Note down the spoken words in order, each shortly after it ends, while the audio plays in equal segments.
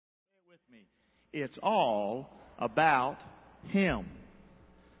me. It's all about Him.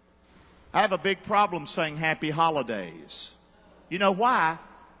 I have a big problem saying happy holidays. You know why?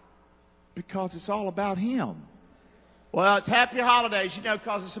 Because it's all about Him. Well, it's happy holidays,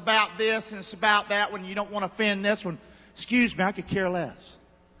 because it's about this and it's about that one. You don't want to offend this one. Excuse me, I could care less.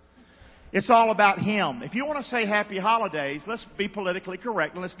 It's all about Him. If you want to say happy holidays, let's be politically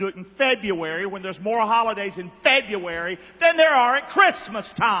correct and let's do it in February when there's more holidays in February than there are at Christmas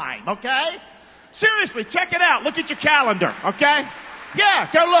time, okay? Seriously, check it out. Look at your calendar, okay?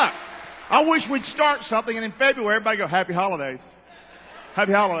 Yeah, go look. I wish we'd start something and in February everybody go, happy holidays.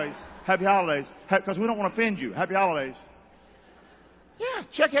 Happy holidays. Happy holidays. Because we don't want to offend you. Happy holidays. Yeah,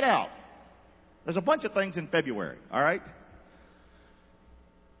 check it out. There's a bunch of things in February, all right?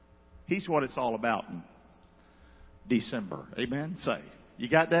 He's what it's all about in December. Amen? Say. You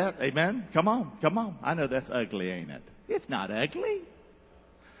got that? Amen? Come on. Come on. I know that's ugly, ain't it? It's not ugly.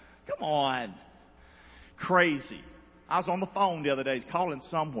 Come on. Crazy. I was on the phone the other day calling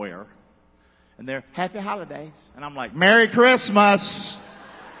somewhere, and they're happy holidays. And I'm like, Merry Christmas.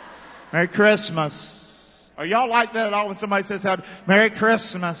 Merry Christmas. Are y'all like that at all when somebody says happy? Merry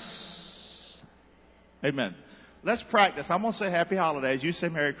Christmas. Amen. Let's practice. I'm going to say happy holidays. You say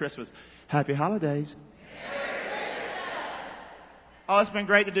Merry Christmas. Happy holidays. Merry Christmas. Oh, it's been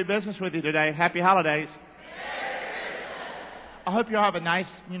great to do business with you today. Happy holidays. Merry Christmas. I hope you all have a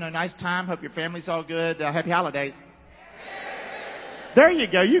nice time. Hope your family's all good. Happy holidays. There you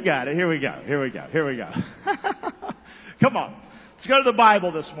go. You got it. Here we go. Here we go. Here we go. Come on. Let's go to the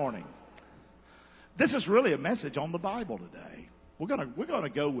Bible this morning. This is really a message on the Bible today. We're gonna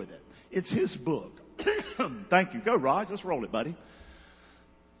go with it. It's His book. Thank you. Go, Raj. Let's roll it, buddy.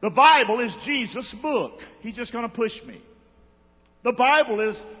 The Bible is Jesus' book. He's just going to push me. The Bible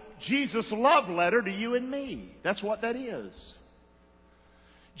is Jesus' love letter to you and me. That's what that is.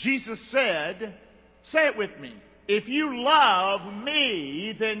 Jesus said, say it with me. If you love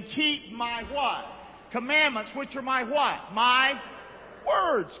me, then keep my what? Commandments, which are my what? My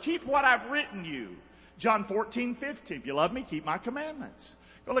words. Keep what I've written you. John 14:15. If you love me, keep my commandments.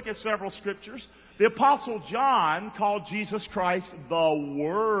 Go look at several scriptures. The Apostle John called Jesus Christ the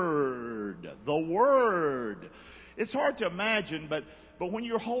Word. The Word. It's hard to imagine, but when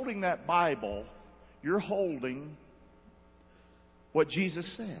you're holding that Bible, you're holding what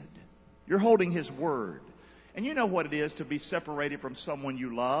Jesus said. You're holding His Word. And you know what it is to be separated from someone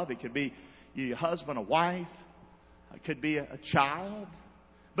you love. It could be your husband, a wife. It could be a child.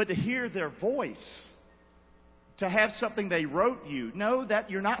 But to hear their voice, to have something they wrote you, know that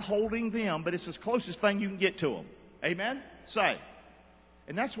you're not holding them, but it's the closest thing you can get to them. Amen? Say.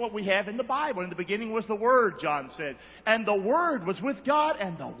 And that's what we have in the Bible. In the beginning was the Word, John said. And the Word was with God,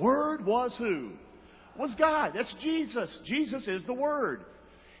 and the Word was who? Was God. That's Jesus. Jesus is the Word.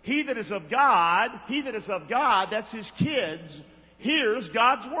 He that is of God, that's His kids, hears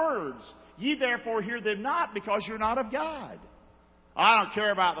God's words. Ye therefore hear them not, because you're not of God. I don't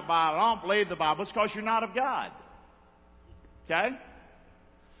care about the Bible. I don't believe the Bible. It's because you're not of God. Okay?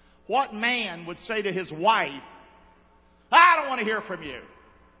 What man would say to his wife, I don't want to hear from you?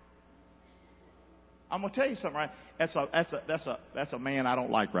 I'm going to tell you something, right? That's a man I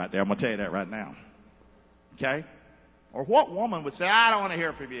don't like right there. I'm going to tell you that right now. Okay? Or what woman would say, I don't want to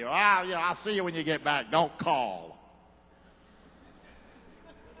hear from you. I'll see you when you get back. Don't call.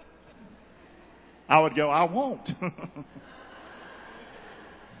 I would go, I won't.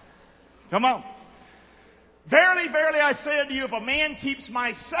 Come on. Verily, verily, I say unto you, if a man keeps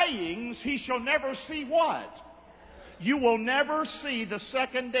my sayings, he shall never see what? You will never see the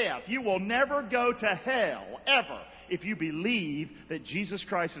second death. You will never go to hell, ever, if you believe that Jesus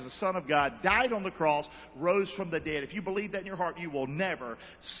Christ is the Son of God, died on the cross, rose from the dead. If you believe that in your heart, you will never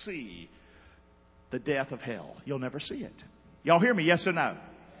see the death of hell. You'll never see it. Y'all hear me? Yes or no?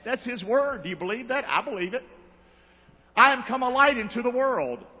 That's His Word. Do you believe that? I believe it. I am come a light into the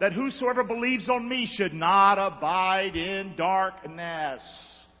world, that whosoever believes on me should not abide in darkness.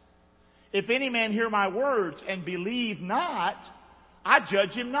 If any man hear my words and believe not, I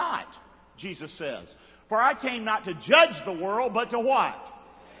judge him not, Jesus says. For I came not to judge the world, but to what?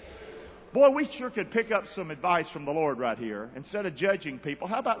 Boy, we sure could pick up some advice from the Lord right here. Instead of judging people,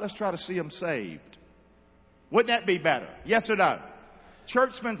 how about let's try to see them saved? Wouldn't that be better? Yes or no?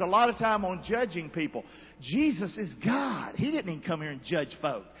 Church spends a lot of time on judging people. Jesus is God. He didn't even come here and judge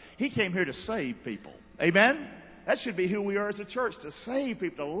folk. He came here to save people. Amen? That should be who we are as a church, to save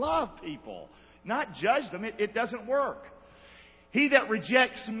people, to love people, not judge them. It doesn't work. He that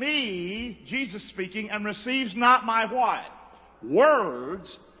rejects me, Jesus speaking, and receives not my what?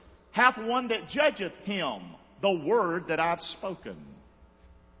 Words, hath one that judgeth him, the word that I've spoken.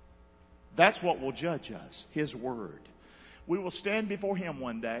 That's what will judge us, His Word. We will stand before Him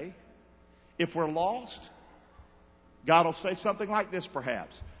one day. If we're lost, God will say something like this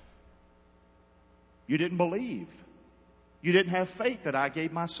perhaps. You didn't believe. You didn't have faith that I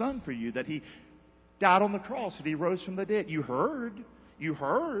gave my Son for you, that He died on the cross, that He rose from the dead. You heard,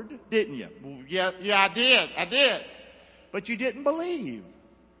 didn't you? Well, yeah, I did. But you didn't believe.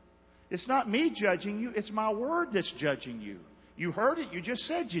 It's not me judging you, it's my Word that's judging you. You heard it, you just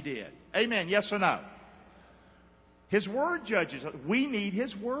said you did. Amen, yes or no? His Word judges us. We need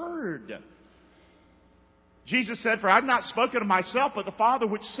His Word. Jesus said, for I've not spoken of myself, but the Father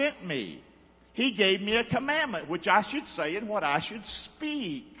which sent me. He gave me a commandment, which I should say and what I should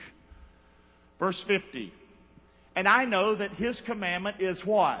speak. Verse 50. And I know that His commandment is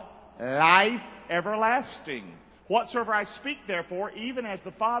what? Life everlasting. Whatsoever I speak, therefore, even as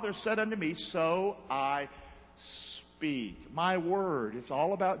the Father said unto me, so I speak. My Word, it's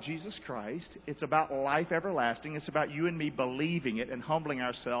all about Jesus Christ. It's about life everlasting. It's about you and me believing it and humbling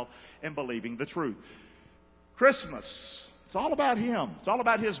ourselves and believing the truth. Christmas, it's all about Him. It's all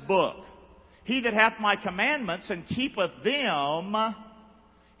about His book. He that hath my commandments and keepeth them,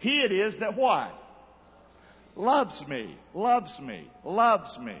 he it is that what? Loves me, loves me,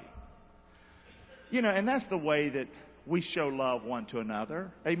 loves me. You know, and that's the way that we show love one to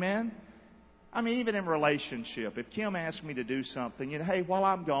another. Amen? I mean, even in relationship, if Kim asks me to do something, you know, hey, while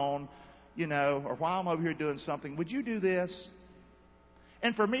I'm gone, you know, or while I'm over here doing something, would you do this?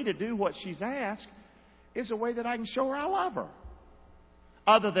 And for me to do what she's asked is a way that I can show her I love her.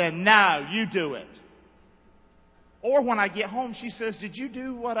 Other than, no, you do it. Or when I get home, she says, did you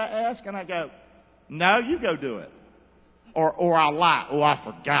do what I asked? And I go, no, you go do it. Or I lie, oh, I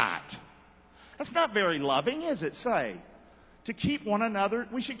forgot. That's not very loving, is it? Say, to keep one another,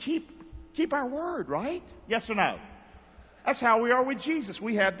 we should keep our word, right? Yes or no? That's how we are with Jesus.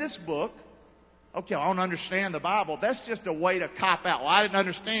 We have this book. Okay, I don't understand the Bible. That's just a way to cop out. Well, I didn't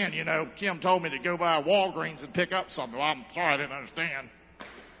understand, you know. Kim told me to go by Walgreens and pick up something. Well, I'm sorry, I didn't understand.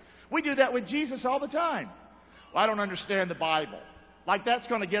 We do that with Jesus all the time. Well, I don't understand the Bible. Like that's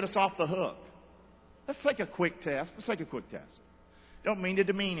going to get us off the hook. Let's take a quick test. Don't mean to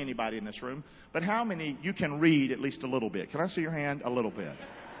demean anybody in this room, but how many you can read at least a little bit? Can I see your hand? A little bit.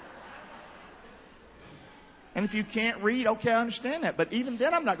 And if you can't read, okay, I understand that. But even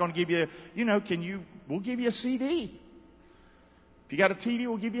then, I'm not going to give you, you know, we'll give you a CD. If you got a TV,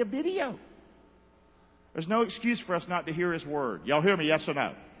 we'll give you a video. There's no excuse for us not to hear His Word. Y'all hear me, yes or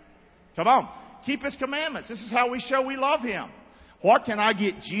no? Come on. Keep His commandments. This is how we show we love Him. What can I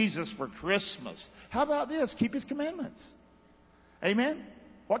get Jesus for Christmas? How about this? Keep His commandments. Amen?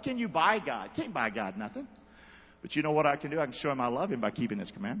 What can you buy God? Can't buy God nothing. But you know what I can do? I can show Him I love Him by keeping His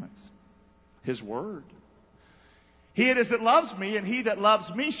commandments. His Word. He it is that loves me, and he that loves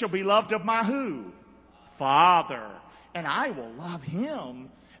me shall be loved of my who? Father. And I will love him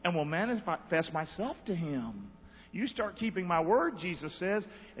and will manifest myself to him. You start keeping my word, Jesus says,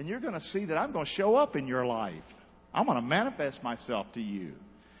 and you're going to see that I'm going to show up in your life. I'm going to manifest myself to you.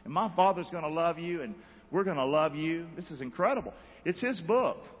 And my Father's going to love you, and we're going to love you. This is incredible. It's His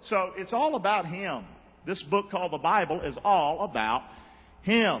book. So it's all about Him. This book called the Bible is all about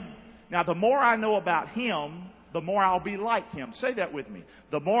Him. Now, the more I know about Him, the more I'll be like Him. Say that with me.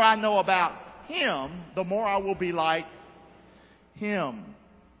 The more I know about Him, the more I will be like Him.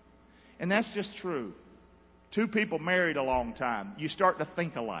 And that's just true. Two people married a long time. You start to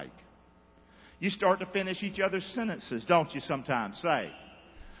think alike. You start to finish each other's sentences, don't you sometimes? Say.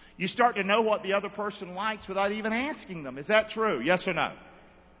 You start to know what the other person likes without even asking them. Is that true? Yes or no?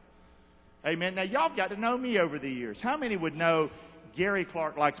 Amen. Now, y'all got to know me over the years. How many would know Gary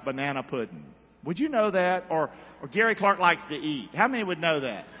Clark likes banana pudding? Would you know that? Or Gary Clark likes to eat. How many would know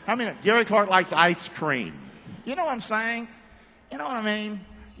that? How many? Gary Clark likes ice cream. You know what I'm saying? You know what I mean?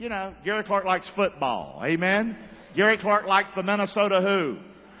 You know, Gary Clark likes football. Amen? Gary Clark likes the Minnesota who?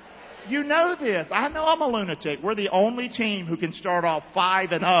 You know this. I know I'm a lunatic. We're the only team who can start off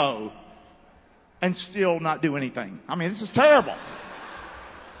 5-0 and still not do anything. I mean, this is terrible.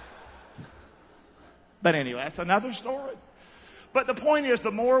 But anyway, that's another story. But the point is,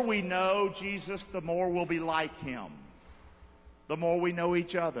 the more we know Jesus, the more we'll be like Him. The more we know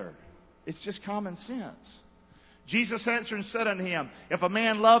each other. It's just common sense. Jesus answered and said unto him, if a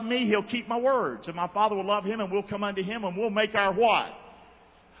man love me, he'll keep my words. And my Father will love him, and we'll come unto him, and we'll make our what?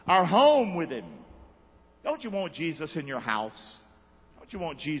 Our home with him. Don't you want Jesus in your house? Don't you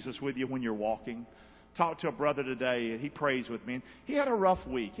want Jesus with you when you're walking? Talked to a brother today, and he prays with me. And he had a rough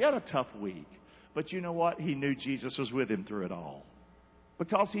week. He had a tough week. But you know what? He knew Jesus was with him through it all.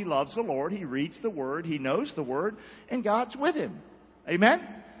 Because he loves the Lord. He reads the Word. He knows the Word. And God's with him. Amen?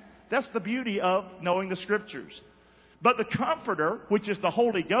 That's the beauty of knowing the Scriptures. But the Comforter, which is the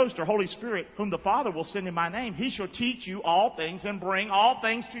Holy Ghost or Holy Spirit, whom the Father will send in my name, He shall teach you all things and bring all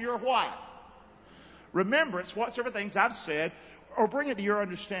things to your what? Remembrance, whatsoever things I've said, or bring it to your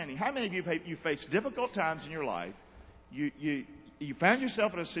understanding. How many of you faced difficult times in your life? You found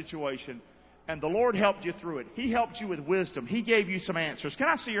yourself in a situation, and the Lord helped you through it. He helped you with wisdom. He gave you some answers. Can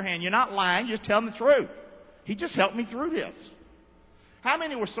I see your hand? You're not lying. You're just telling the truth. He just helped me through this. How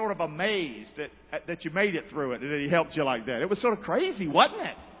many were sort of amazed that you made it through it and that He helped you like that? It was sort of crazy, wasn't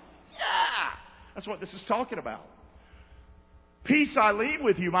it? Yeah! That's what this is talking about. Peace I leave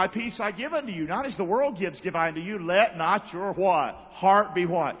with you, my peace I give unto you. Not as the world gives, give I unto you. Let not your what? Heart be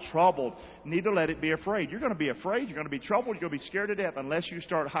what? Troubled. Neither let it be afraid. You're going to be afraid. You're going to be troubled. You're going to be scared to death unless you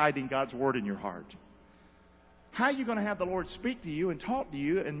start hiding God's Word in your heart. How are you going to have the Lord speak to you and talk to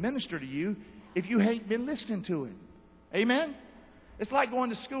you and minister to you if you ain't been listening to Him? Amen? It's like going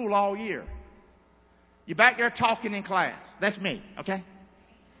to school all year. You're back there talking in class. That's me, okay?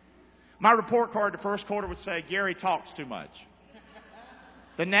 My report card the first quarter would say, Gary talks too much.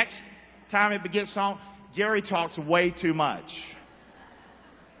 The next time it gets on, Gary talks way too much.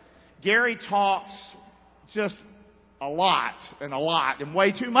 Gary talks just a lot and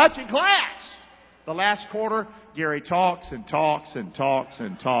way too much in class. The last quarter, Gary talks and talks and talks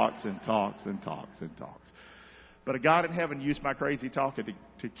and talks and talks and talks and talks. But a God in heaven used my crazy talking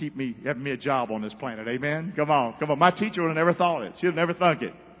to keep me, having me a job on this planet. Amen? Come on. My teacher would have never thought it. She would have never thunk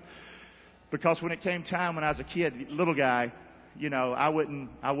it. Because when it came time when I was a kid, little guy, I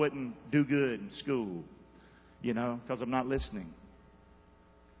wouldn't do good in school, because I'm not listening.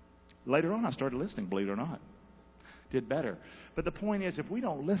 Later on, I started listening, believe it or not. Did better. But the point is, if we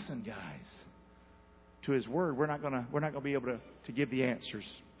don't listen, guys, to His Word, we're not going to be able to give the answers.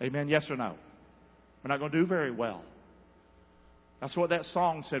 Amen? Yes or no? We're not going to do very well. That's what that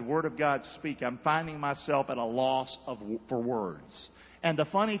song said, Word of God, speak. I'm finding myself at a loss for words. And the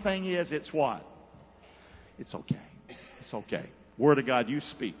funny thing is, it's what? It's okay. It's okay. Word of God, you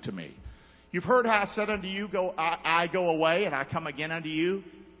speak to me. You've heard how I said unto you, I go away and I come again unto you.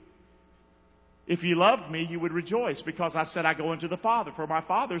 If you loved me, you would rejoice because I said I go into the Father, for my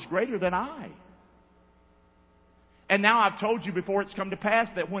Father is greater than I. And now I've told you before it's come to pass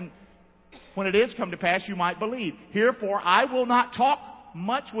that when it is come to pass, you might believe. Herefore, I will not talk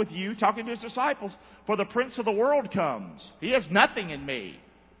much with you, talking to His disciples, for the prince of the world comes. He has nothing in me.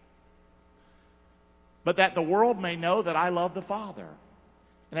 But that the world may know that I love the Father.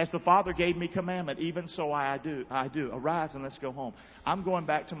 And as the Father gave me commandment, even so I do. Arise and let's go home. I'm going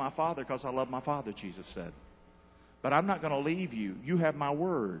back to my Father because I love my Father, Jesus said. But I'm not going to leave you. You have my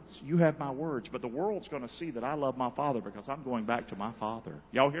words. You have my words. But the world's going to see that I love my Father because I'm going back to my Father.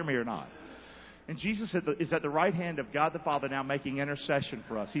 Y'all hear me or not? And Jesus is at the right hand of God the Father now making intercession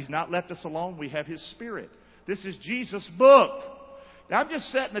for us. He's not left us alone. We have His Spirit. This is Jesus' book. Now, I'm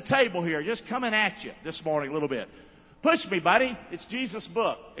just setting the table here, just coming at you this morning a little bit. Push me, buddy. It's Jesus'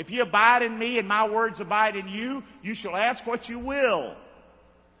 book. If you abide in me and my words abide in you, you shall ask what you will,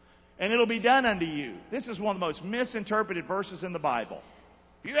 and it'll be done unto you. This is one of the most misinterpreted verses in the Bible.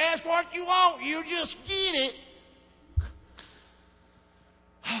 If you ask what you want, you just get it.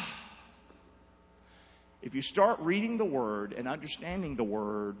 If you start reading the Word and understanding the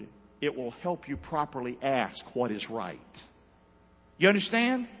Word, it will help you properly ask what is right. You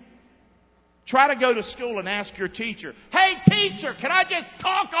understand? Try to go to school and ask your teacher, hey teacher, can I just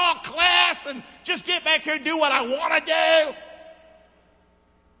talk all class and just get back here and do what I want to do?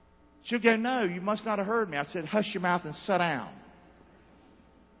 She'll go, no, you must not have heard me. I said, hush your mouth and sit down.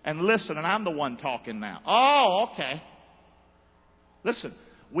 And listen, and I'm the one talking now. Oh, okay. Listen,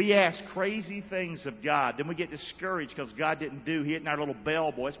 we ask crazy things of God. Then we get discouraged because God didn't do. He isn't our little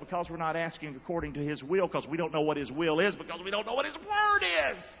bellboy. It's because we're not asking according to His will, because we don't know what His will is, because we don't know what His Word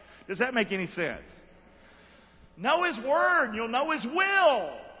is. Does that make any sense? Know His Word, and you'll know His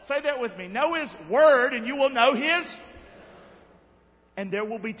will. Say that with me. Know His Word, and you will know His. And there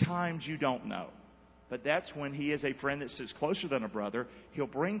will be times you don't know. But that's when He is a friend that sits closer than a brother. He'll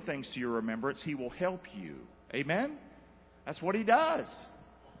bring things to your remembrance. He will help you. Amen? That's what He does.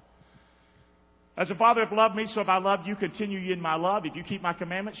 As the Father hath loved me, so have I loved you. Continue ye in my love. If you keep my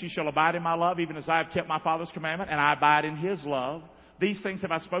commandments, ye shall abide in my love, even as I have kept my Father's commandment, and I abide in His love. These things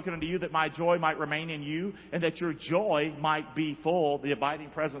have I spoken unto you, that my joy might remain in you, and that your joy might be full, the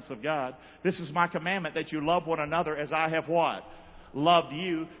abiding presence of God. This is my commandment, that you love one another as I have what? Loved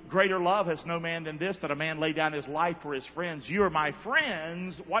you. Greater love has no man than this, that a man lay down his life for his friends. You are my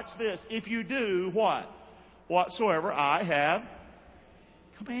friends. Watch this. If you do what? Whatsoever I have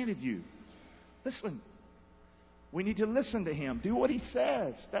commanded you. Listen, We need to listen to Him. Do what He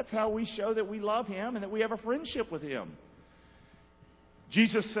says. That's how we show that we love Him and that we have a friendship with Him.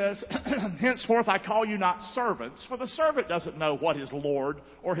 Jesus says, henceforth I call you not servants, for the servant doesn't know what his Lord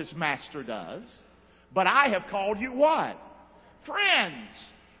or his master does. But I have called you what? Friends.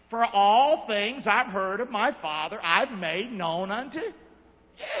 For all things I've heard of my Father, I've made known unto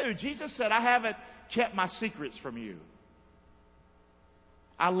you. Jesus said, I haven't kept my secrets from you.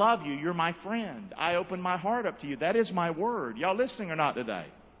 I love you. You're my friend. I open my heart up to you. That is my word. Y'all listening or not today?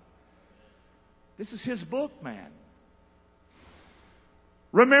 This is His book, man.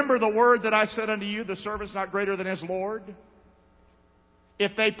 Remember the word that I said unto you, the servant's not greater than his Lord.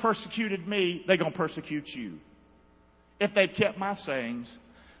 If they persecuted me, they're going to persecute you. If they've kept my sayings,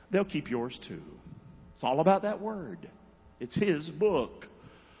 they'll keep yours too. It's all about that word. It's His book.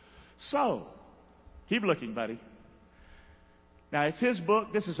 So, keep looking, buddy. Now, it's His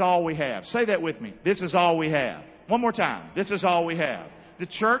book. This is all we have. Say that with me. This is all we have. One more time. This is all we have. The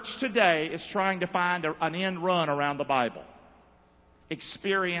church today is trying to find an end run around the Bible.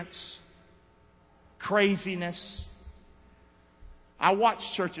 Experience, craziness. I watch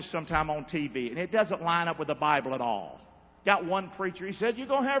churches sometime on TV, and it doesn't line up with the Bible at all. Got one preacher, he said, you're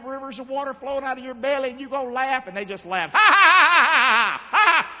going to have rivers of water flowing out of your belly, and you're going to laugh, and they just laugh. Ha, ha, ha, ha,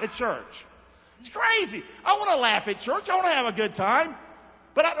 ha, ha, at church. It's crazy. I want to laugh at church. I want to have a good time.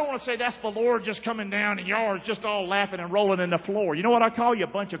 But I don't want to say that's the Lord just coming down, and y'all are just all laughing and rolling in the floor. You know what I call you? A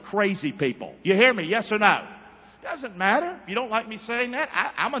bunch of crazy people. You hear me? Yes or no? Doesn't matter. If you don't like me saying that,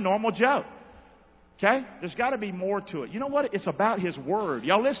 I'm a normal Joe. Okay? There's got to be more to it. You know what? It's about His Word.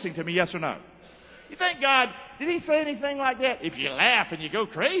 Y'all listening to me, yes or no? You think God, did He say anything like that? If you laugh and you go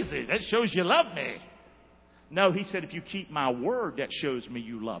crazy, that shows you love me. No, He said if you keep my word, that shows me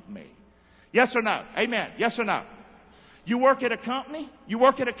you love me. Yes or no? Amen. Yes or no? You work at a company? You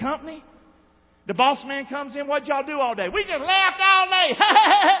work at a company? The boss man comes in, what'd y'all do all day? We just laughed all day.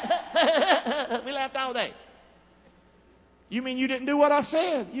 We laughed all day. You mean you didn't do what I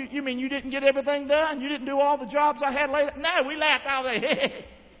said? You mean you didn't get everything done? You didn't do all the jobs I had later? No, we laughed all day.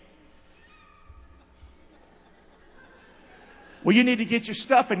 Well, you need to get your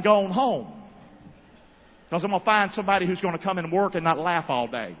stuff and go on home. Because I'm going to find somebody who's going to come and work and not laugh all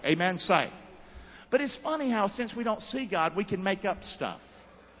day. Amen? Say. But it's funny how since we don't see God, we can make up stuff.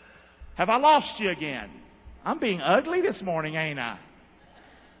 Have I lost you again? I'm being ugly this morning, ain't I?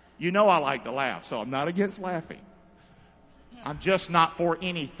 You know I like to laugh, so I'm not against laughing. I'm just not for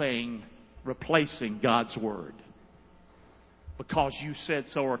anything replacing God's Word. Because you said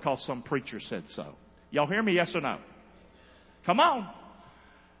so or because some preacher said so. Y'all hear me, yes or no? Come on.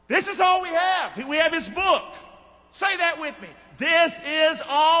 This is all we have. We have His book. Say that with me. This is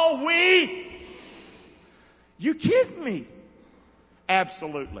all we... You kidding me?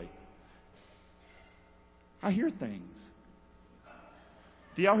 Absolutely. I hear things.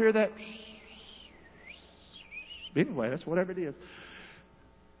 Do y'all hear that? Anyway, that's whatever it is.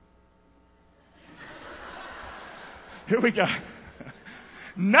 Here we go.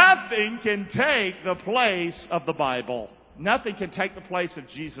 Nothing can take the place of the Bible. Nothing can take the place of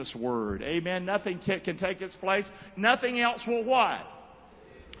Jesus' Word. Amen. Nothing can take its place. Nothing else will what?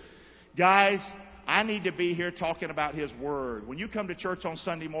 Guys, I need to be here talking about His Word. When you come to church on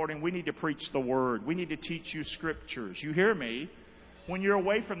Sunday morning, we need to preach the Word. We need to teach you Scriptures. You hear me? When you're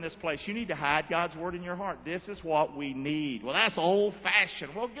away from this place, you need to hide God's Word in your heart. This is what we need. Well, that's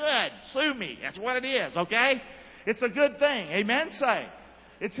old-fashioned. Well, good. Sue me. That's what it is, okay? It's a good thing. Amen? Say.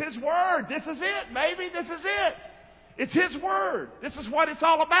 It's His Word. This is it, baby. This is it. It's His Word. This is what it's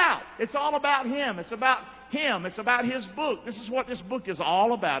all about. It's all about Him. It's about Him. It's about His book. This is what this book is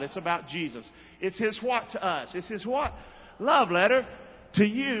all about. It's about Jesus. It's His what to us? It's His what? Love letter to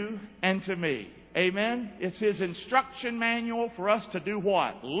you and to me. Amen? It's His instruction manual for us to do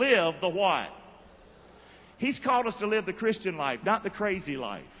what? Live the what? He's called us to live the Christian life, not the crazy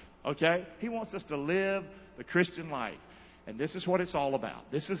life. Okay? He wants us to live the Christian life. And this is what it's all about.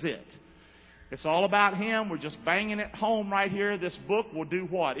 This is it. It's all about Him. We're just banging it home right here. This book will do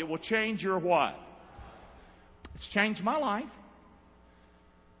what? It will change your what? It's changed my life.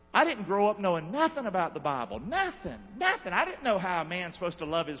 I didn't grow up knowing nothing about the Bible. Nothing. I didn't know how a man's supposed to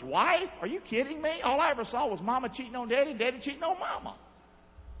love his wife. Are you kidding me? All I ever saw was mama cheating on daddy, daddy cheating on mama.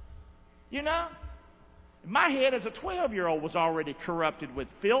 You know? My head as a 12-year-old was already corrupted with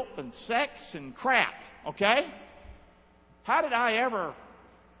filth and sex and crap. Okay? How did I ever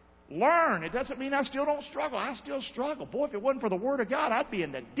learn? It doesn't mean I still don't struggle. I still struggle. Boy, if it wasn't for the Word of God, I'd be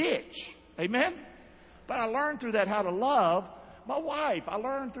in the ditch. Amen? But I learned through that how to love my wife. I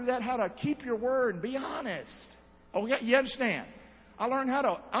learned through that how to keep your word and be honest. Oh, you understand? I learned how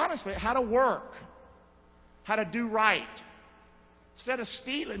to, honestly, how to work. how to do right. Instead of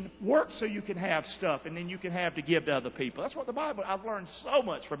stealing, work so you can have stuff and then you can have to give to other people. That's what the Bible, I've learned so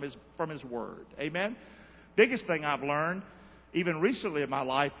much from His Word. Amen? Biggest thing I've learned, even recently in my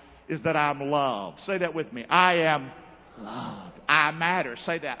life, is that I'm loved. Say that with me. I am loved. I matter.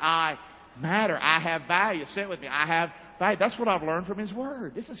 Say that. I matter. I have value. Say it with me. I have value. That's what I've learned from His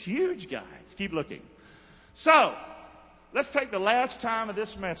Word. This is huge, guys. Keep looking. So, let's take the last time of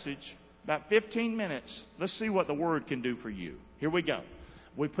this message, about 15 minutes. Let's see what the Word can do for you. Here we go.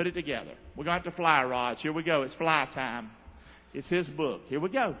 We put it together. We're going to have to fly rods. Here we go. It's fly time. It's His book. Here we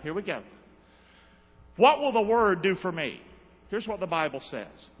go. Here we go. What will the Word do for me? Here's what the Bible says.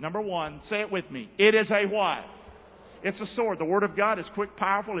 Number one, say it with me. It is a what? It's a sword. The Word of God is quick,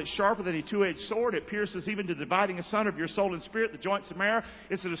 powerful. It's sharper than a two-edged sword. It pierces even to dividing asunder of your soul and spirit, the joints and marrow.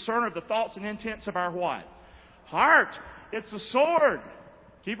 It's a discerner of the thoughts and intents of our what? Heart. It's a sword.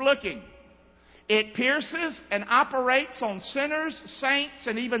 Keep looking. It pierces and operates on sinners, saints,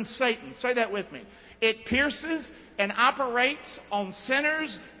 and even Satan. Say that with me. It pierces and operates on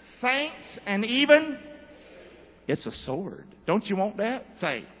sinners, saints, and even... It's a sword. Don't you want that?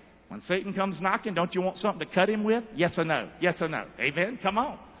 Say, when Satan comes knocking, don't you want something to cut him with? Yes or no? Yes or no? Amen? Come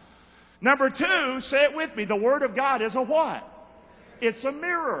on. Number two, say it with me. The Word of God is a what? It's a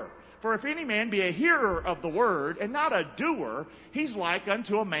mirror. For if any man be a hearer of the Word and not a doer, he's like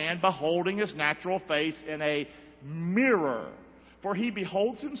unto a man beholding his natural face in a mirror. For he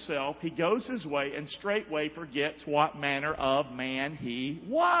beholds himself, he goes his way, and straightway forgets what manner of man he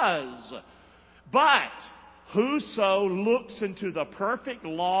was. But whoso looks into the perfect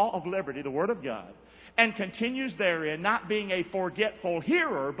law of liberty, the Word of God, and continues therein, not being a forgetful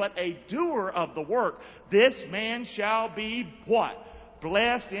hearer, but a doer of the work, this man shall be what?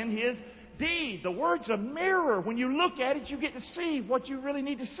 Blessed in his deed. The Word's a mirror. When you look at it, you get to see what you really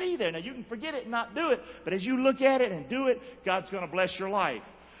need to see there. Now, you can forget it and not do it, but as you look at it and do it, God's going to bless your life.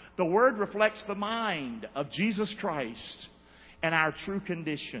 The Word reflects the mind of Jesus Christ and our true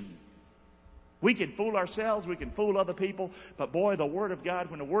condition. We can fool ourselves, we can fool other people, but boy, the Word of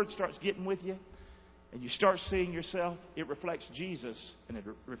God, when the Word starts getting with you and you start seeing yourself, it reflects Jesus and it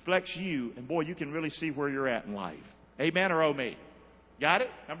reflects you, and boy, you can really see where you're at in life. Amen or oh me? Got it?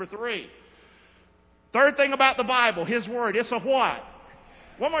 Number three. Third thing about the Bible, His Word, it's a what?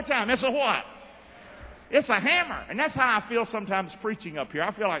 One more time, it's a what? It's a hammer. And that's how I feel sometimes preaching up here.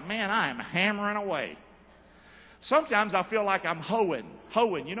 I feel like, man, I am hammering away. Sometimes I feel like I'm hoeing.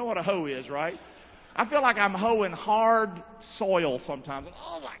 Hoeing, you know what a hoe is, right? I feel like I'm hoeing hard soil sometimes.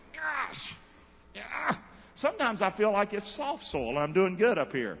 Oh my gosh. Yeah. Sometimes I feel like it's soft soil. I'm doing good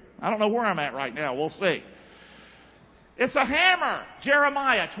up here. I don't know where I'm at right now. We'll see. It's a hammer.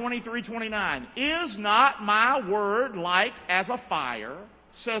 Jeremiah 23:29. Is not my word like as a fire,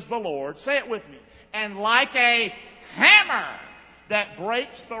 says the Lord. Say it with me. And like a hammer that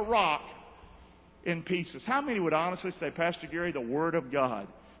breaks the rock in pieces. How many would honestly say, Pastor Gary, the Word of God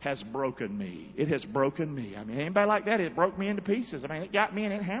has broken me? It has broken me. I mean, anybody like that? It broke me into pieces. I mean, it got me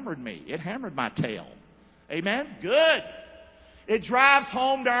and it hammered me. It hammered my tail. Amen? Good. It drives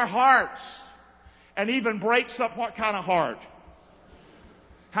home to our hearts and even breaks up what kind of heart?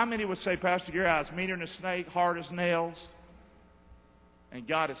 How many would say, Pastor Gary, I was meaner than a snake, hard as nails, and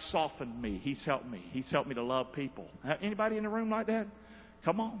God has softened me. He's helped me. He's helped me to love people. Anybody in the room like that?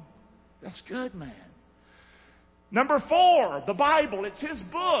 Come on. That's good, man. Number four, the Bible. It's His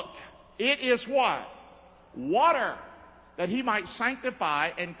book. It is what? Water. That He might sanctify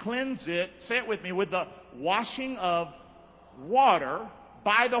and cleanse it, say it with me, with the washing of water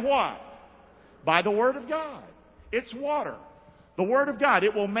by the what? By the Word of God. It's water. The Word of God.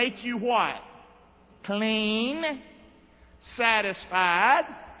 It will make you what? Clean, satisfied,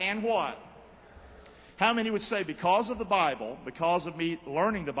 and what? How many would say, because of the Bible, because of me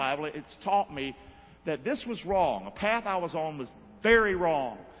learning the Bible, it's taught me that this was wrong. A path I was on was very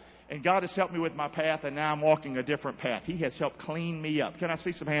wrong. And God has helped me with my path, and now I'm walking a different path. He has helped clean me up. Can I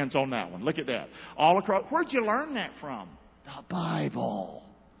see some hands on that one? Look at that. All across. Where'd you learn that from? The Bible.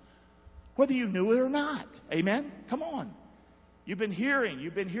 Whether you knew it or not. Amen? Come on. You've been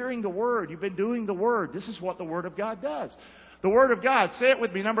hearing the Word. You've been doing the Word. This is what the Word of God does. The Word of God, say it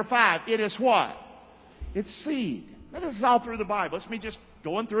with me, number 5. It is what? It's seed. Now, this is all through the Bible. It's me just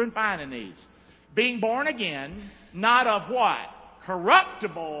going through and finding these. Being born again, not of what?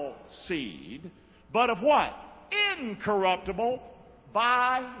 Corruptible seed, but of what? Incorruptible,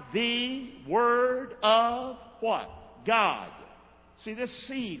 by the Word of what? God. See, this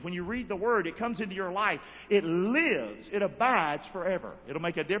seed, when you read the Word, it comes into your life. It lives. It abides forever. It'll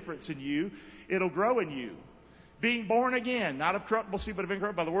make a difference in you. It'll grow in you. Being born again, not of corruptible seed, but of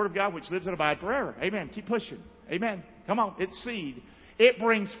incorruptible, by the word of God, which lives and abides forever. Amen. Keep pushing. Amen. Come on. It's seed. It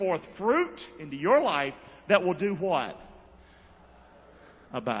brings forth fruit into your life that will do what?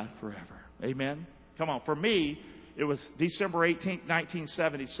 Abide forever. Amen. Come on. For me, it was December 18th,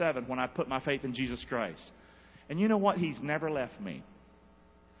 1977 when I put my faith in Jesus Christ. And you know what? He's never left me.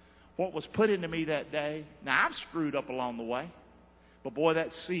 What was put into me that day, now I've screwed up along the way, but boy,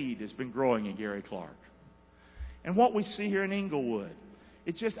 that seed has been growing in Gary Clark. And what we see here in Inglewood,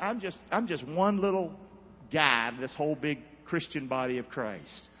 it's just I'm just one little guy in this whole big Christian body of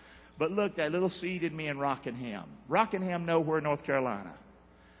Christ. But look, that little seed in me in Rockingham. Rockingham, nowhere, North Carolina.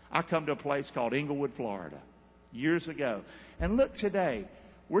 I come to a place called Inglewood, Florida, years ago. And look today,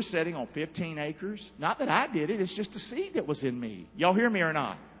 we're sitting on 15 acres. Not that I did it, it's just a seed that was in me. Y'all hear me or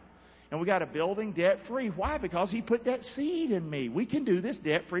not? And we got a building debt-free. Why? Because He put that seed in me. We can do this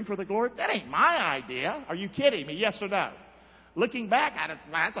debt-free for the glory. That ain't my idea. Are you kidding me? Yes or no? Looking back at it,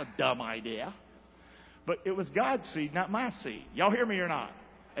 that's a dumb idea. But it was God's seed, not my seed. Y'all hear me or not?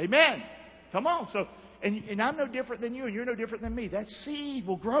 Amen. Come on. So, and I'm no different than you, and you're no different than me. That seed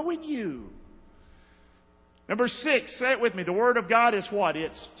will grow in you. Number 6, say it with me. The Word of God is what?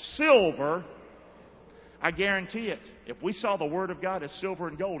 It's silver. I guarantee it. If we saw the Word of God as silver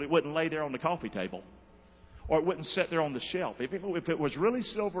and gold, it wouldn't lay there on the coffee table. Or it wouldn't sit there on the shelf. If it was really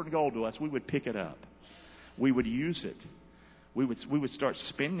silver and gold to us, we would pick it up. We would use it. We would start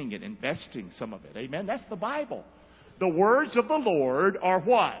spending it, investing some of it. Amen? That's the Bible. The words of the Lord are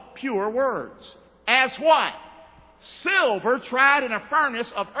what? Pure words. As what? Silver tried in a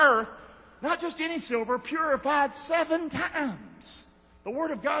furnace of earth. Not just any silver, purified 7 times. The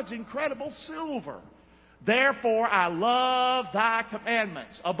Word of God's incredible silver. Therefore I love thy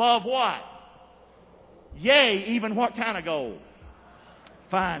commandments. Above what? Yea, even what kind of gold?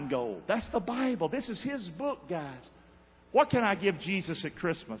 Fine gold. That's the Bible. This is His book, guys. What can I give Jesus at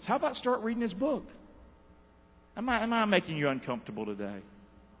Christmas? How about start reading His book? Am I making you uncomfortable today?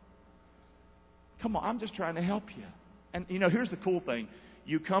 Come on, I'm just trying to help you. And you know, here's the cool thing.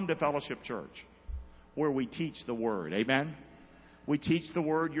 You come to Fellowship Church where we teach the Word. Amen? We teach the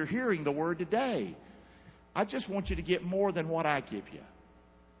Word. You're hearing the Word today. I just want you to get more than what I give you.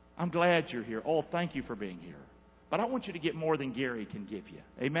 I'm glad you're here. Oh, thank you for being here. But I want you to get more than Gary can give you.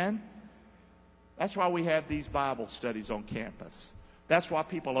 Amen? That's why we have these Bible studies on campus. That's why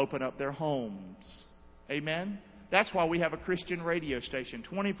people open up their homes. Amen? That's why we have a Christian radio station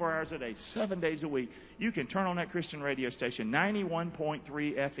 24 hours a day, 7 days a week. You can turn on that Christian radio station, 91.3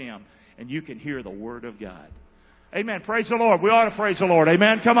 FM, and you can hear the Word of God. Amen. Praise the Lord. We ought to praise the Lord.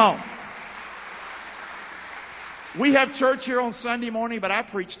 Amen. Come on. We have church here on Sunday morning, but I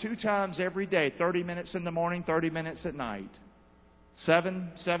preach 2 times every day, 30 minutes in the morning, 30 minutes at night.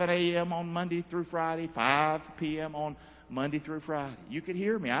 7 a.m. on Monday through Friday, 5 p.m. on Monday through Friday. You can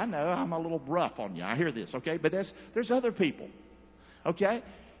hear me. I know I'm a little rough on you. I hear this, okay? But there's other people, okay?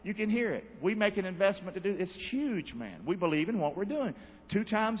 You can hear it. We make an investment to do this. It's huge, man. We believe in what we're doing. 2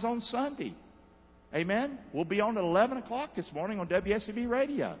 times on Sunday. Amen? We'll be on at 11 o'clock this morning on WSCB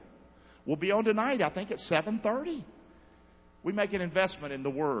Radio. We'll be on tonight, I think, at 7:30. We make an investment in the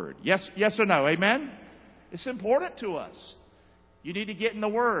Word. Yes or no? Amen? It's important to us. You need to get in the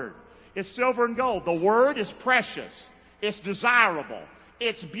Word. It's silver and gold. The Word is precious. It's desirable.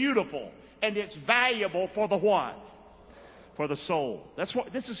 It's beautiful. And it's valuable for the what? For the soul. That's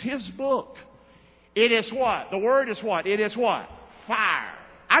what. This is His book. It is what? The Word is what? It is what? Fire.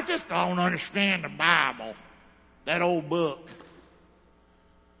 I just don't understand the Bible. That old book.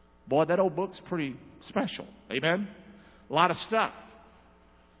 Boy, that old book's pretty special. Amen? A lot of stuff.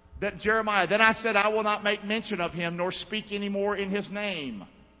 That Jeremiah, then I said, I will not make mention of him, nor speak any more in his name.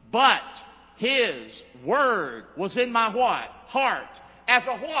 But His Word was in my what? Heart. As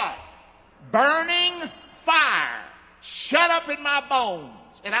a what? Burning fire. Shut up in my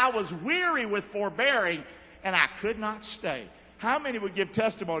bones. And I was weary with forbearing, and I could not stay. How many would give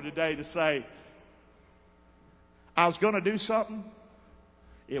testimony today to say, I was going to do something,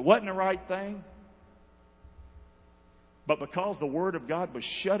 it wasn't the right thing, but because the Word of God was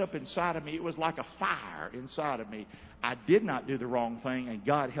shut up inside of me, it was like a fire inside of me. I did not do the wrong thing, and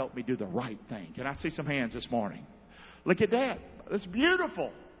God helped me do the right thing. Can I see some hands this morning? Look at that. It's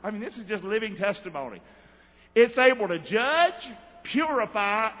beautiful. I mean, this is just living testimony. It's able to judge,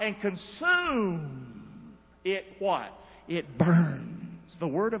 purify, and consume. It what? It burns. The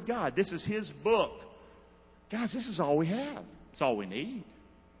Word of God. This is His book. Guys, this is all we have. It's all we need.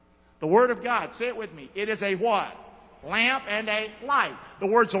 The Word of God. Say it with me. It is a what? Lamp and a light. The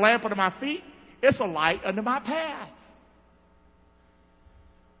Word's a lamp unto my feet. It's a light unto my path.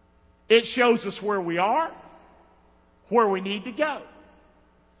 It shows us where we are. where we need to go.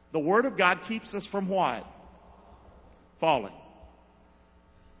 The Word of God keeps us from what? Falling.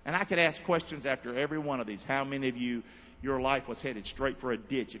 And I could ask questions after every one of these. How many of you, your life was headed straight for a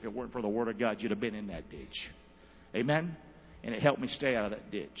ditch? If it weren't for the Word of God, you'd have been in that ditch. Amen? And it helped me stay out of that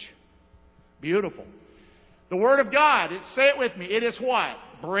ditch. Beautiful. The Word of God, say it with me. It is what?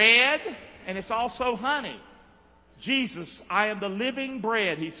 Bread, and it's also honey. Jesus, I am the living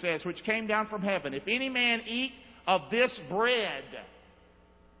bread, He says, which came down from heaven. If any man eat of this bread,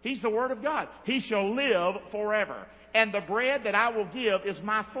 He's the Word of God, he shall live forever. And the bread that I will give is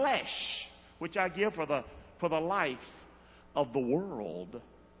my flesh, which I give for the life of the world.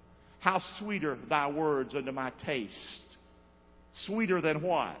 How sweet are thy words unto my taste. Sweeter than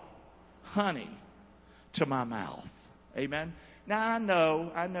what? Honey to my mouth. Amen. Now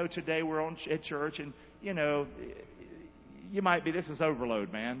I know today we're at church and, you know, you might be, this is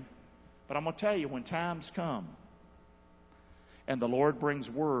overload, man. But I'm going to tell you, when times come and the Lord brings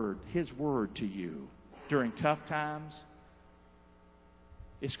His word to you during tough times,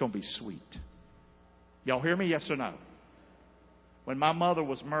 it's going to be sweet. Y'all hear me? Yes or no? When my mother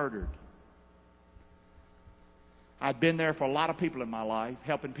was murdered, I'd been there for a lot of people in my life,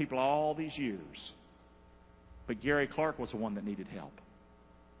 helping people all these years. But Gary Clark was the one that needed help.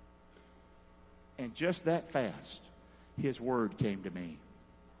 And just that fast, His word came to me.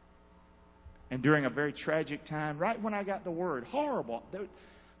 And during a very tragic time, right when I got the word, horrible.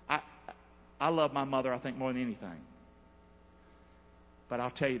 I love my mother, I think, more than anything. But I'll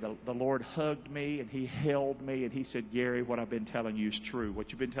tell you, the Lord hugged me and He held me and He said, Gary, what I've been telling you is true.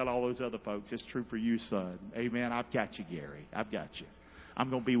 What you've been telling all those other folks is true for you, son. Amen. I've got you, Gary. I've got you. I'm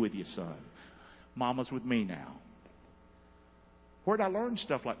going to be with you, son. Mama's with me now. Where'd I learn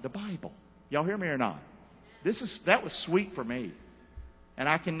stuff like the Bible? Y'all hear me or not? That was sweet for me. And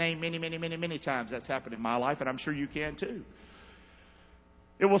I can name many times that's happened in my life, and I'm sure you can too.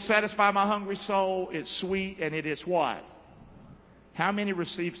 It will satisfy my hungry soul. It's sweet, and it is what? How many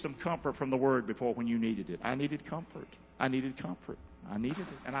received some comfort from the Word before when you needed it? I needed comfort. I needed comfort. I needed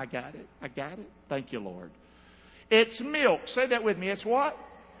it, and I got it. I got it. Thank you, Lord. It's milk. Say that with me. It's what?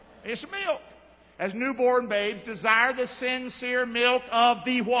 It's milk. As newborn babes, desire the sincere milk of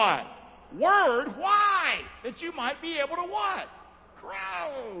the what? Word. Why? That you might be able to what?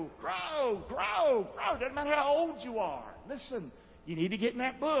 Grow. Doesn't matter how old you are. Listen, you need to get in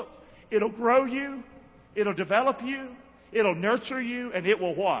that book. It'll grow you. It'll develop you. It'll nurture you. And it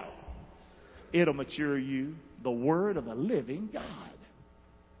will what? It'll mature you. The Word of the living God.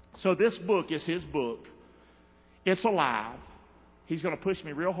 So this book is His book. It's alive. He's going to push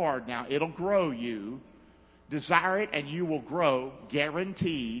me real hard now. It'll grow you. Desire it and you will grow.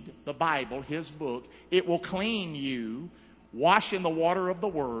 Guaranteed. The Bible, His book. It will clean you. Wash in the water of the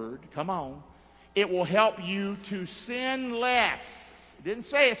Word. Come on. It will help you to sin less. It didn't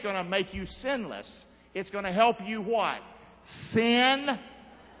say it's going to make you sinless. It's going to help you what? Sin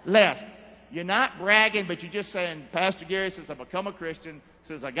less. You're not bragging, but you're just saying, Pastor Gary, since I've become a Christian,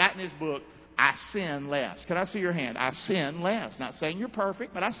 since I got in His book, I sin less. Can I see your hand? I sin less. Not saying you're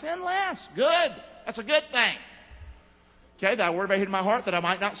perfect, but I sin less. Good. That's a good thing. Okay, thy word may hid in my heart that I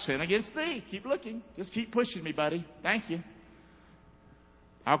might not sin against thee. Keep looking. Just keep pushing me, buddy. Thank you.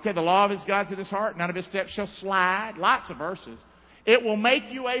 Okay, the law of His God's in His heart. None of His steps shall slide. Lots of verses. It will make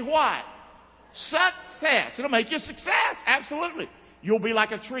you a what? Success. It'll make you a success. Absolutely. You'll be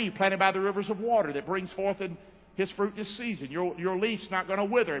like a tree planted by the rivers of water that brings forth in His fruit this season. Your leaf's not going to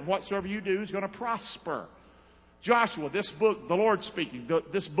wither, and whatsoever you do is going to prosper. Joshua, this book, the Lord speaking,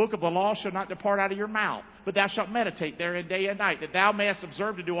 this book of the law shall not depart out of your mouth, but thou shalt meditate therein day and night, that thou mayest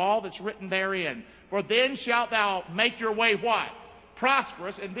observe to do all that's written therein. For then shalt thou make your way what?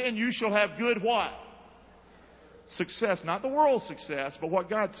 Prosperous, and then you shall have good what? Success. Not the world's success, but what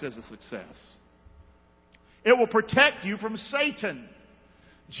God says is success. It will protect you from Satan.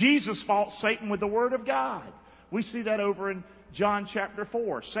 Jesus fought Satan with the Word of God. We see that over in John chapter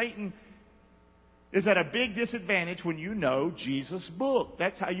 4. Satan is at a big disadvantage when you know Jesus' book.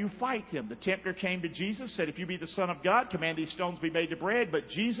 That's how you fight him. The tempter came to Jesus, said, if you be the Son of God, command these stones be made to bread. But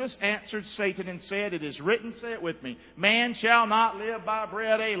Jesus answered Satan and said, it is written, say it with me, man shall not live by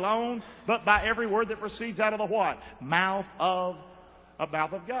bread alone, but by every word that proceeds out of the what? Mouth of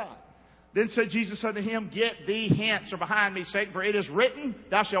God. Then said Jesus unto him, get thee hence or behind me, Satan, for it is written,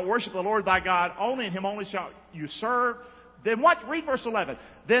 thou shalt worship the Lord thy God only, and Him only shalt you serve. Then what? Read verse 11.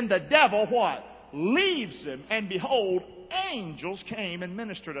 Then the devil what? Leaves him, and behold, angels came and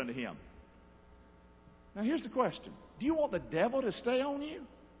ministered unto him. Now here's the question. Do you want the devil to stay on you?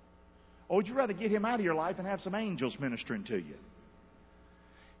 Or would you rather get him out of your life and have some angels ministering to you?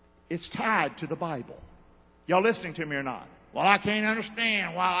 It's tied to the Bible. Y'all listening to me or not? Well, I can't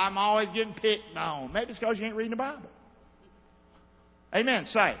understand why I'm always getting picked on. Maybe it's because you ain't reading the Bible. Amen.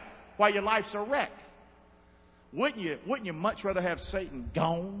 Say, why your life's a wreck. Wouldn't you much rather have Satan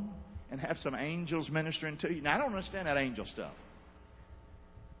gone and have some angels ministering to you? Now, I don't understand that angel stuff,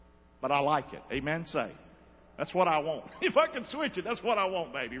 but I like it. Amen. Say, that's what I want. If I can switch it, that's what I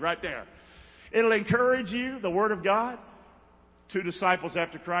want, baby, right there. It'll encourage you, the Word of God. 2 disciples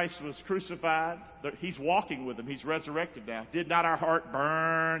after Christ was crucified. He's walking with them. He's resurrected now. Did not our heart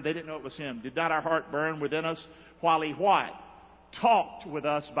burn? They didn't know it was Him. Did not our heart burn within us while He what? Talked with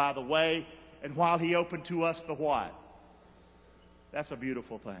us by the way, and while He opened to us the what? That's a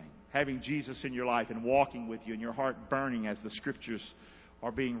beautiful thing. Having Jesus in your life and walking with you and your heart burning as the Scriptures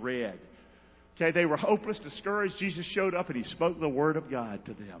are being read. Okay, they were hopeless, discouraged. Jesus showed up and He spoke the Word of God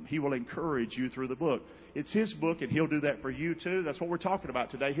to them. He will encourage you through the book. It's His book and He'll do that for you too. That's what we're talking about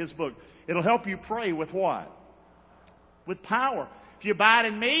today, His book. It'll help you pray with what? With power. If you abide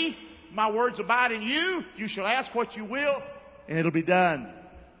in me, my words abide in you, you shall ask what you will, and it'll be done.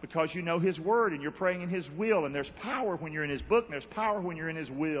 Because you know His Word and you're praying in His will. And there's power when you're in His book and there's power when you're in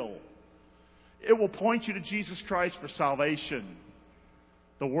His will. It will point you to Jesus Christ for salvation.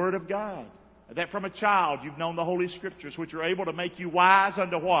 The Word of God. That from a child you've known the Holy Scriptures, which are able to make you wise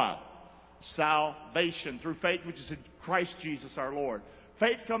unto what? Salvation through faith which is in Christ Jesus our Lord.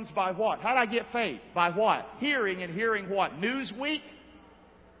 Faith comes by what? How do I get faith? By what? Hearing, and hearing what? Newsweek?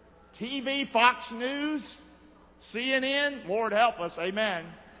 TV, Fox News? CNN? Lord help us. Amen.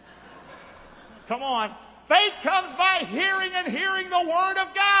 Come on. Faith comes by hearing, and hearing the Word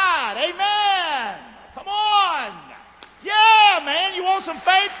of God. Amen. Come on. Yeah, man, you want some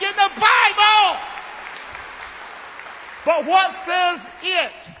faith? Get in the Bible! But what says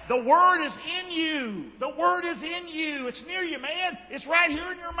it? The Word is in you. The Word is in you. It's near you, man. It's right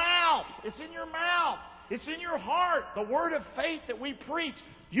here in your mouth. It's in your mouth. It's in your heart. The Word of faith that we preach.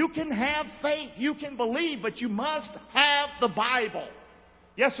 You can have faith. You can believe, but you must have the Bible.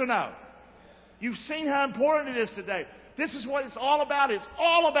 Yes or no? You've seen how important it is today. This is what it's all about. It's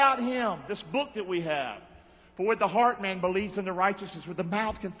all about Him. This book that we have. For with the heart man believes unto righteousness, with the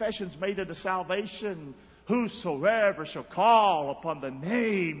mouth confessions made unto salvation. Whosoever shall call upon the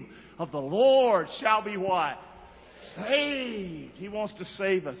name of the Lord shall be what? Saved. He wants to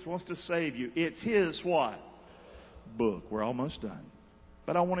save us, wants to save you. It's His what? Book. We're almost done.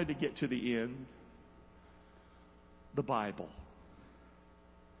 But I wanted to get to the end. The Bible.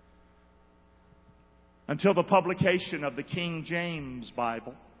 Until the publication of the King James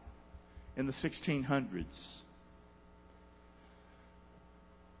Bible in the 1600s,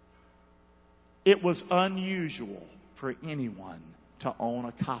 it was unusual for anyone to own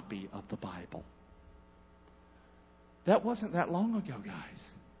a copy of the Bible. That wasn't that long ago, guys.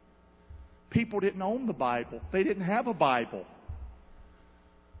 People didn't own the Bible. They didn't have a Bible.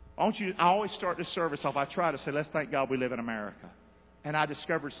 I always start this service off. I try to say, let's thank God we live in America. And I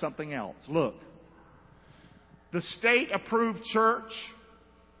discovered something else. Look. The state-approved church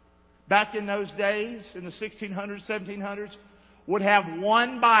back in those days, in the 1600s, 1700s, would have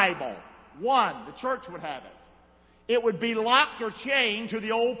one Bible. One. The church would have it. It would be locked or chained to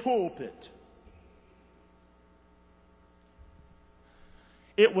the old pulpit.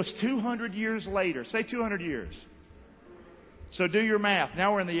 It was 200 years later. Say 200 years. So do your math.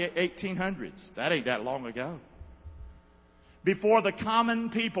 Now we're in the 1800s. That ain't that long ago. Before the common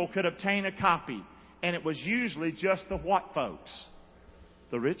people could obtain a copy. And it was usually just the what folks?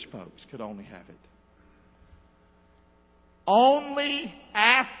 The rich folks could only have it. Only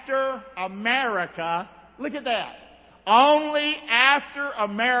after America, look at that. Only after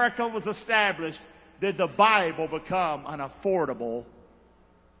America was established did the Bible become an affordable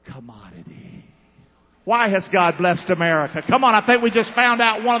commodity. Why has God blessed America? Come on, I think we just found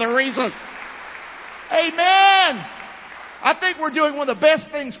out one of the reasons. Amen. I think we're doing one of the best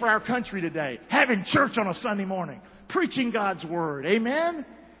things for our country today. Having church on a Sunday morning. Preaching God's Word. Amen?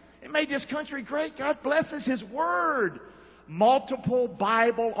 It made this country great. God blesses His Word. Multiple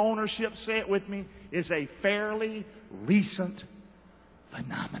Bible ownership, say it with me, is a fairly recent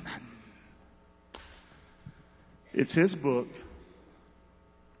phenomenon. It's His book.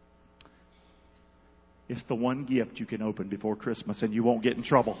 It's the one gift you can open before Christmas and you won't get in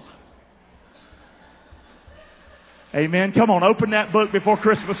trouble. Amen. Come on, open that book before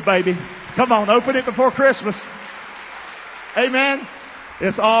Christmas, baby. Come on, open it before Christmas. Amen.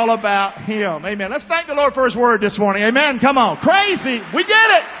 It's all about Him. Amen. Let's thank the Lord for His Word this morning. Amen. Come on. Crazy. We did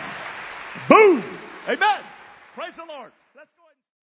it. Boom. Amen. Praise the Lord.